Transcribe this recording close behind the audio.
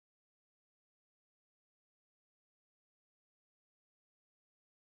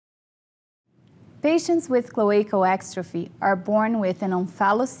Patients with cloacal exstrophy are born with an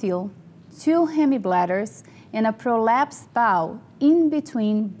omphalocele, 2 hemibladders, and a prolapsed bowel in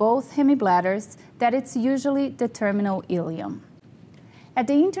between both hemibladders that it's usually the terminal ileum. At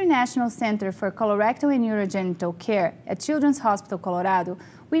the International Center for Colorectal and Urogenital Care at Children's Hospital Colorado,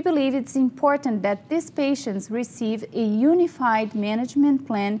 we believe it's important that these patients receive a unified management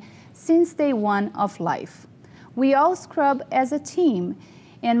plan since day one of life. We all scrub as a team,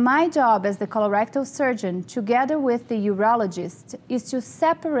 and my job as the colorectal surgeon, together with the urologist, is to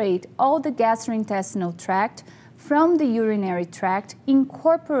separate all the gastrointestinal tract from the urinary tract,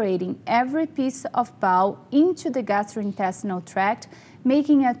 incorporating every piece of bowel into the gastrointestinal tract,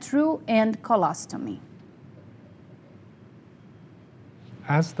 making a true end colostomy.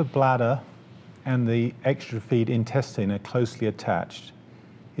 As the bladder and the extrophied intestine are closely attached,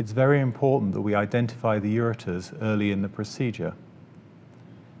 it's very important that we identify the ureters early in the procedure.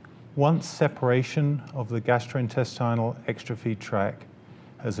 Once separation of the gastrointestinal extrophied tract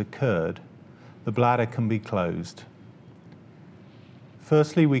has occurred, the bladder can be closed.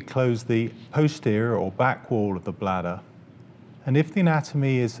 Firstly, we close the posterior or back wall of the bladder, and if the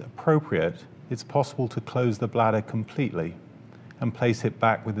anatomy is appropriate, it's possible to close the bladder completely and place it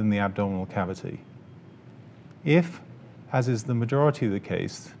back within the abdominal cavity. If, as is the majority of the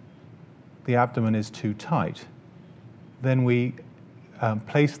case, the abdomen is too tight, then we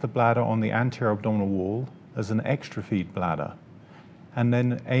place the bladder on the anterior abdominal wall as an extrophied bladder, and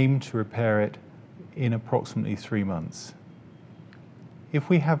then aim to repair it in approximately 3 months. If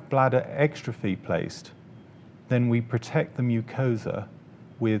we have bladder extrophy placed, then we protect the mucosa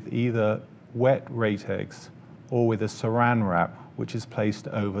with either wet Ratex or with a saran wrap, which is placed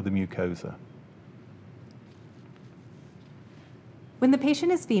over the mucosa. When the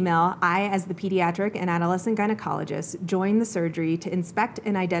patient is female, I, as the pediatric and adolescent gynecologist, join the surgery to inspect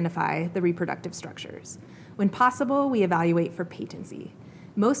and identify the reproductive structures. When possible, we evaluate for patency.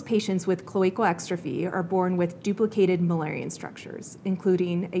 Most patients with cloacal exstrophy are born with duplicated Mullerian structures,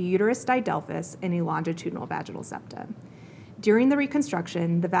 including a uterus didelphys and a longitudinal vaginal septum. During the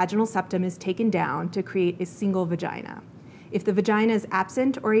reconstruction, the vaginal septum is taken down to create a single vagina. If the vagina is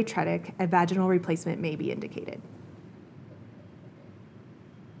absent or atretic, a vaginal replacement may be indicated.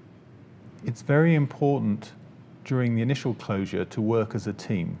 It's very important during the initial closure to work as a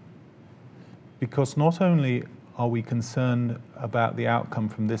team, because not only are we concerned about the outcome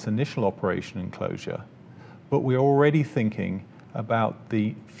from this initial operation and closure, but we're already thinking about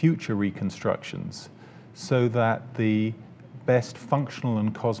the future reconstructions so that the best functional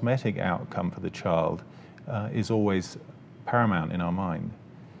and cosmetic outcome for the child is always paramount in our mind.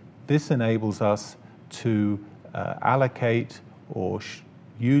 This enables us to allocate or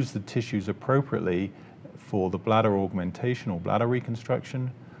use the tissues appropriately for the bladder augmentation or bladder reconstruction,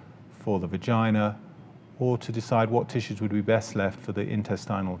 for the vagina, or to decide what tissues would be best left for the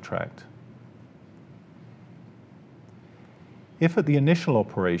intestinal tract. If at the initial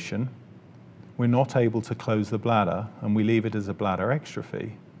operation we're not able to close the bladder and we leave it as a bladder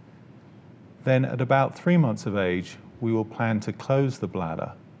exstrophy, then at about 3 months of age we will plan to close the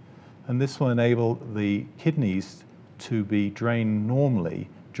bladder, and this will enable the kidneys to be drained normally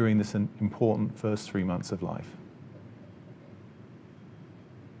during this important first 3 months of life.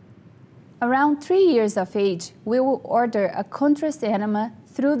 Around 3 years of age, we will order a contrast enema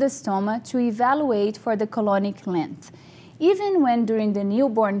through the stoma to evaluate for the colonic length. Even when during the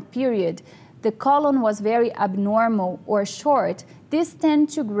newborn period, the colon was very abnormal or short, this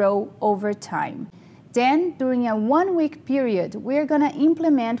tends to grow over time. Then, during a 1-week period, we're going to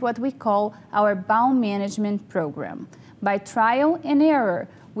implement what we call our bowel management program. By trial and error,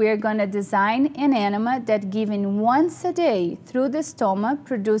 we're going to design an enema that, given once a day through the stoma,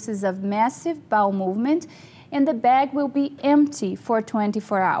 produces a massive bowel movement, and the bag will be empty for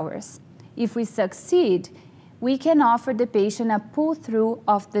 24 hours. If we succeed, we can offer the patient a pull-through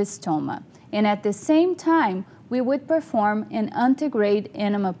of the stoma, and at the same time, we would perform an antegrade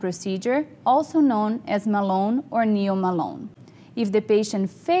enema procedure, also known as Malone or Neo-Malone. If the patient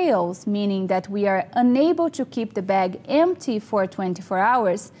fails, meaning that we are unable to keep the bag empty for 24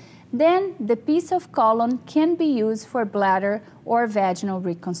 hours, then the piece of colon can be used for bladder or vaginal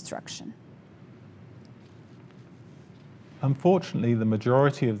reconstruction. Unfortunately, the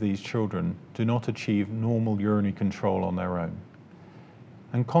majority of these children do not achieve normal urinary control on their own.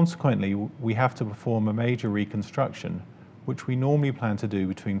 And consequently, we have to perform a major reconstruction, which we normally plan to do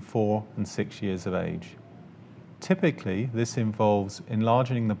between 4 and 6 years of age. Typically, this involves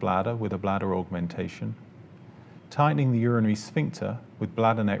enlarging the bladder with a bladder augmentation, tightening the urinary sphincter with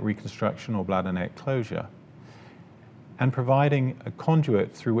bladder neck reconstruction or bladder neck closure, and providing a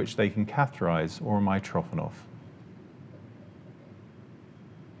conduit through which they can catheterize or mitrophin off.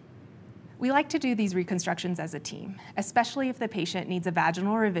 We like to do these reconstructions as a team, especially if the patient needs a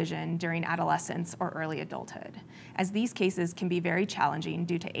vaginal revision during adolescence or early adulthood, as these cases can be very challenging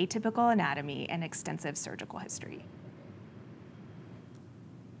due to atypical anatomy and extensive surgical history.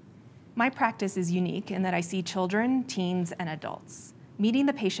 My practice is unique in that I see children, teens, and adults. Meeting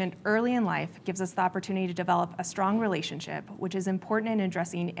the patient early in life gives us the opportunity to develop a strong relationship, which is important in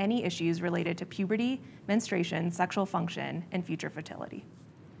addressing any issues related to puberty, menstruation, sexual function, and future fertility.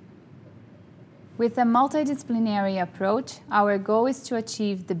 With a multidisciplinary approach, our goal is to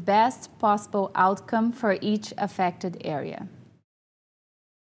achieve the best possible outcome for each affected area.